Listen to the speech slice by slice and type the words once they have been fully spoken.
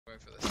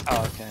for this.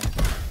 Oh, okay.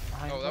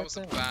 Oh, that was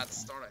a bad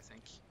start, I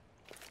think.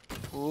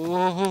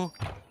 Ooh.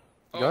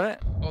 You got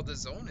it? Oh, the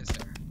zone is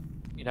there.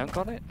 You don't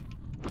got it?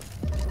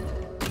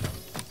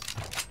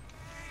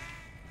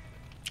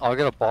 I'll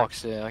get a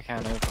box here, I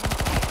can't open it.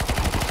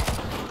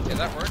 Yeah,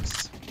 that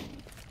works.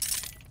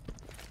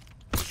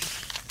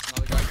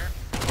 Another guy here.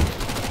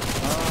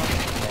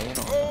 Yeah, you're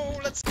not. Oh,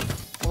 let's...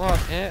 Well, up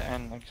here,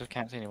 and I just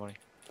can't see anybody.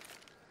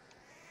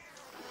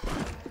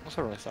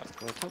 Also really sucks,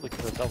 because I totally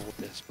could have doubled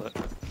this, but...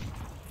 I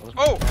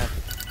wasn't prepared.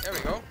 There we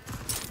go.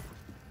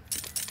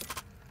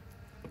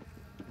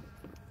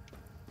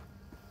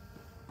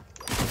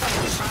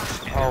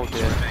 Oh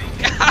dear.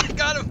 I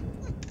got him!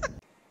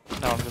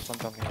 No, I'm just on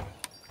jumping up.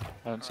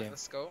 I don't see him.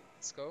 Let's go,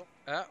 let's go.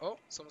 Oh,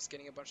 someone's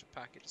getting a bunch of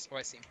packages. Oh,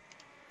 I see him.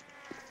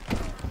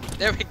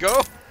 There we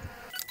go!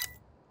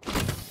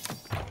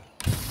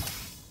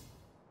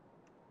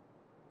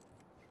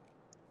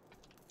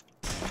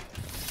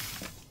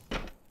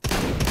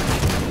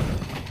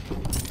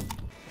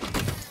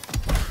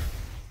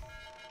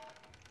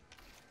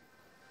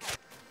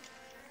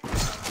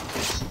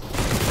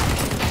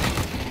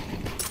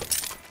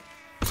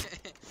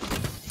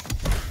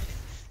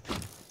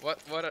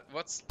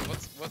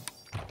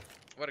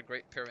 What a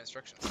great pair of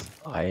instructions.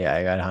 Oh yeah,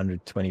 I got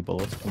 120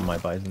 bullets from my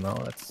Bison now.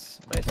 That's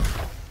amazing.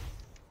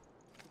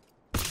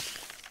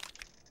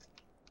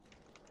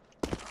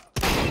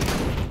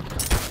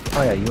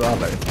 Oh yeah, you are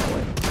very far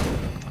away.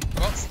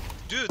 Well,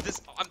 dude,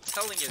 this, I'm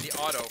telling you, the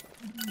auto.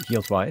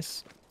 Heal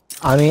twice.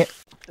 I mean,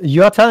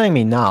 you are telling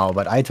me now,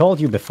 but I told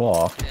you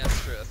before. Yeah,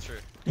 that's true, that's true.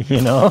 You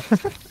know?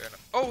 Fair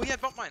enough. Oh, we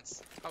had bump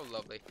mines. How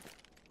lovely.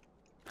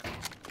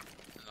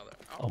 Another.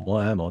 Oh,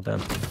 more ammo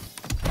then.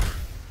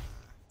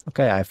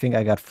 Okay, I think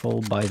I got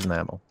full Bison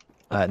ammo.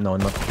 No,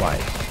 not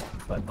quite,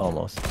 but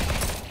almost.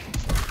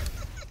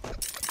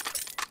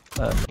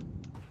 Crap.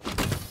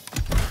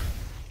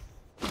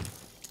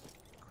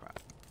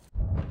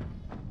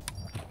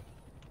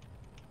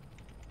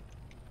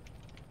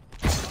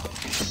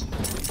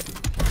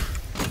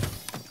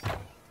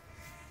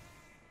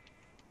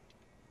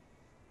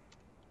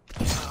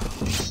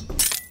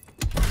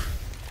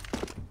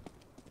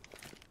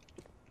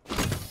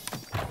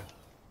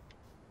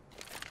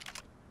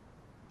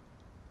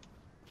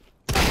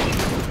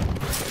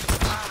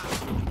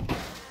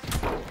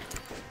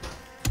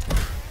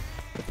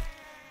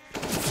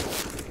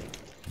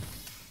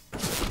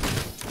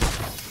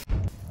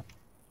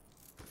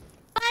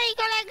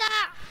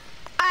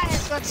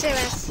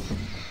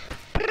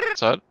 What's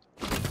that?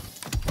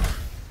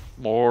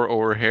 More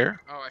over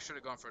here. Oh, I should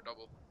have gone for a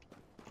double.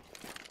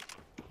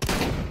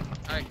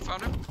 I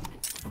found him.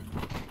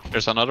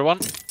 There's another one.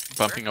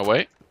 Bumping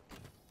away.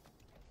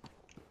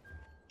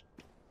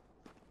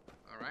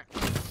 Alright.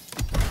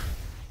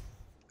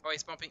 Oh,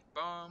 he's bumping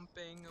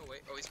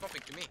away. Oh, he's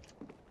bumping to me.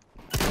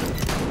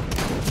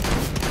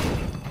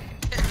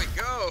 There we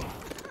go!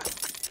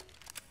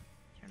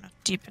 You're not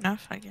deep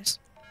enough, I guess.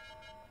 I'm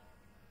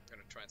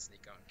gonna try and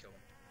sneak out and kill him.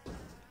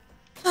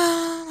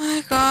 Oh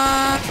my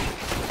god.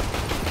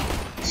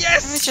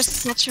 Yes! Let me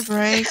just catch a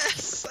break.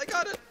 Yes! I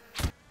got it!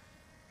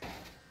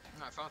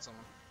 No, I found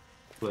someone.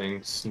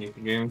 Playing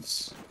sneaky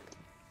games.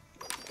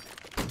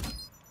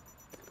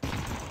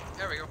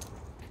 There we go.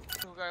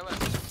 Cool guy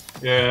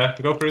left. Yeah,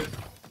 go for it.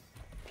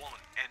 One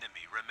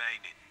enemy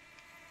remaining.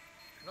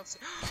 I'm not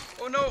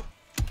oh no!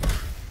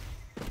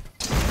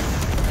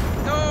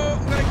 No!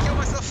 I'm gonna kill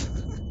myself!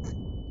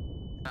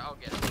 I'll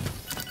get it.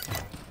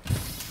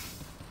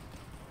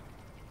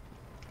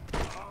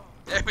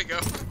 There we go.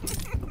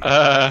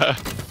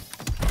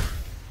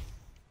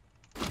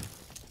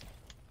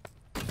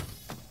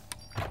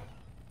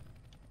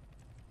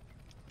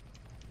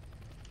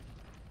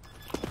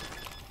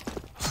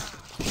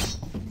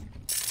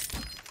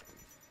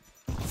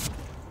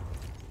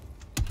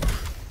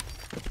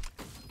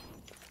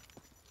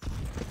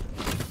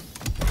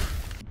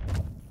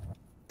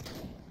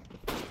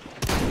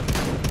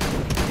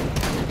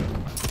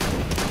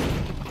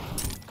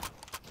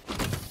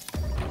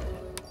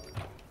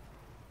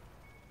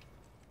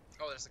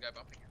 There's a guy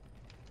bumping here.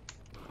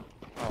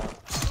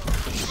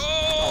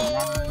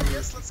 Oh,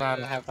 yes, let's Glad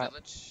go to have that.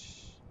 village.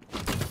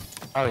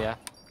 Oh yeah.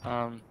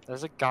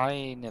 There's a guy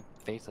in the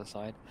beta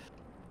side.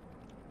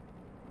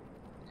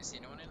 You see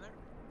anyone in there?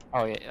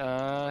 Oh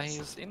yeah,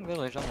 he's in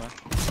village somewhere.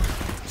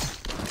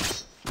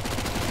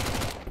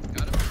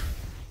 Got him.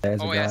 There's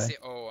a Oh guy. yeah, I see.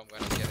 Oh, I'm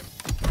gonna get him.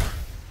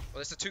 Well,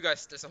 there's the two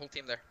guys. There's a whole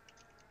team there.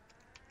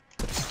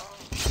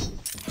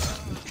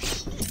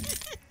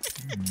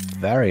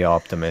 Very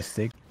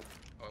optimistic.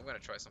 Oh, I'm gonna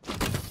try something.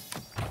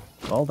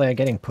 Well, they're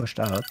getting pushed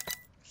out.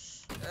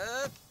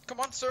 Come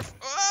on, surf.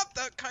 Oh,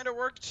 that kind of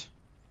worked.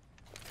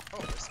 Oh,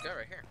 there's a guy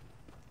right here.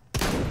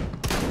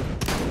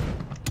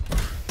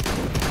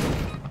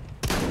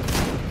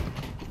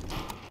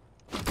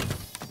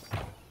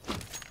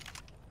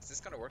 Is this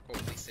gonna work? Oh,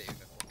 please save it.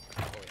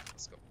 Oh yeah,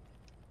 let's go.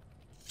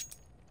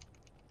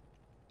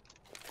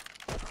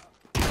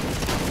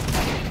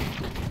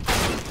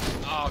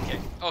 Oh, okay.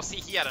 Oh, see,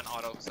 he had an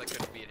auto, so I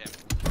couldn't beat him.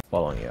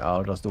 Following you.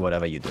 I'll just do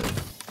whatever you do.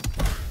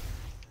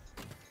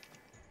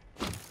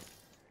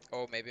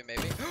 Oh, maybe.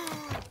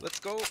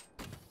 Let's go.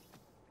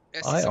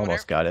 Yeah, see I someone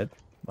almost got it.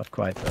 Not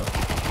quite though.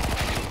 here.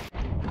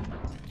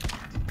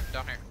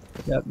 Down here.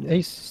 Yeah,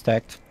 he's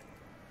stacked.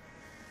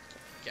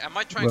 Okay, I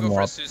might try and One go for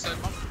more. a suicide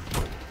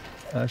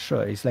bomb.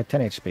 Sure, he's like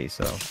 10 HP,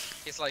 so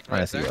He's like I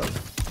right see there. you.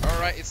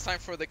 Alright, it's time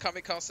for the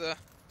kamikaze.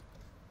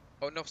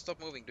 Oh no,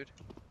 stop moving, dude.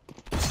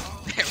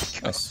 There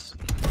we go. Nice.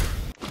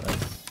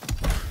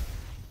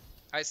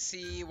 I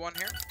see one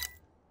here.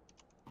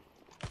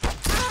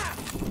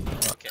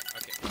 Okay.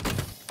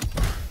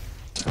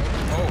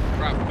 Oh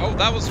crap. Oh,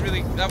 that was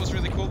really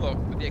cool though,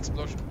 with the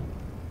explosion.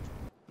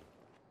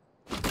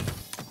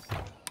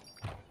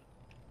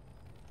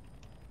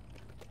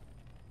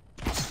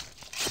 Did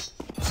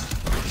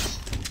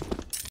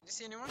you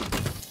see anyone?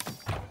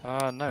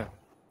 No.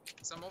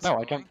 So I'm also No, I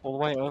going. jumped all the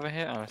way over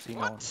here and I see no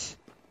one. What?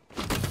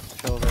 I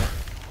feel a bit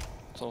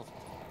sort of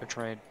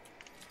betrayed.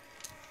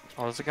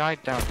 Oh, there's a guy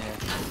down here.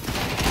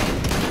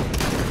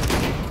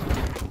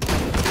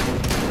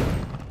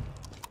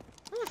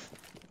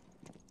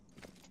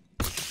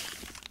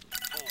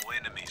 Four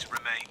enemies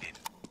remaining.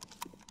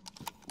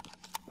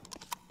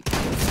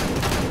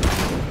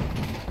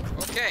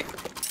 Okay.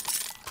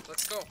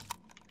 Let's go.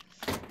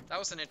 That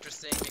was an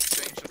interesting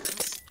exchange of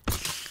things.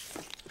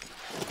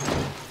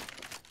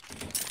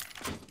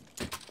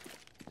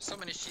 So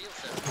many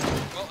shields there.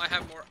 Well, I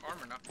have more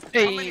armor now.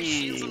 How many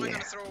shields am I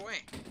gonna throw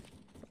away?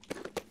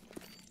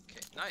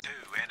 Okay, nice. 2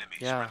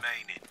 enemies Yeah.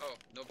 remaining. Oh,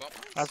 no bomb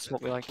points? That's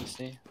what we like to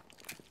see.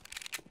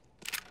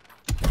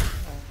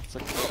 That's a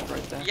clip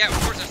right there. Yeah, of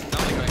course there's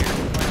another guy here.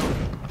 Why not?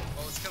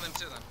 Well, let's kill him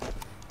too then.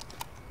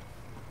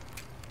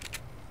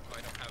 Oh,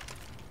 I don't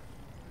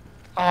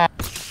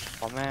have...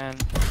 Oh man.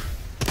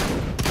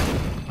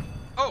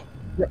 Oh!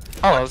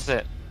 Oh, that was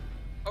it.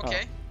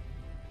 Okay.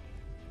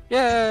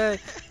 Yay!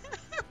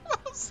 That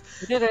was...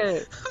 We did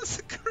it! That was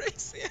a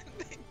crazy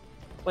ending.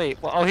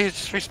 Wait, well, oh, he's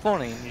just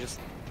respawning and you just...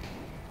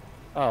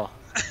 Oh.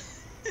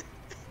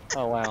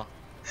 Oh wow.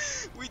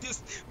 We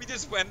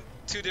just went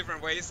 2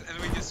 different ways and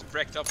we just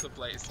wrecked up the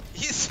place.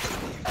 He's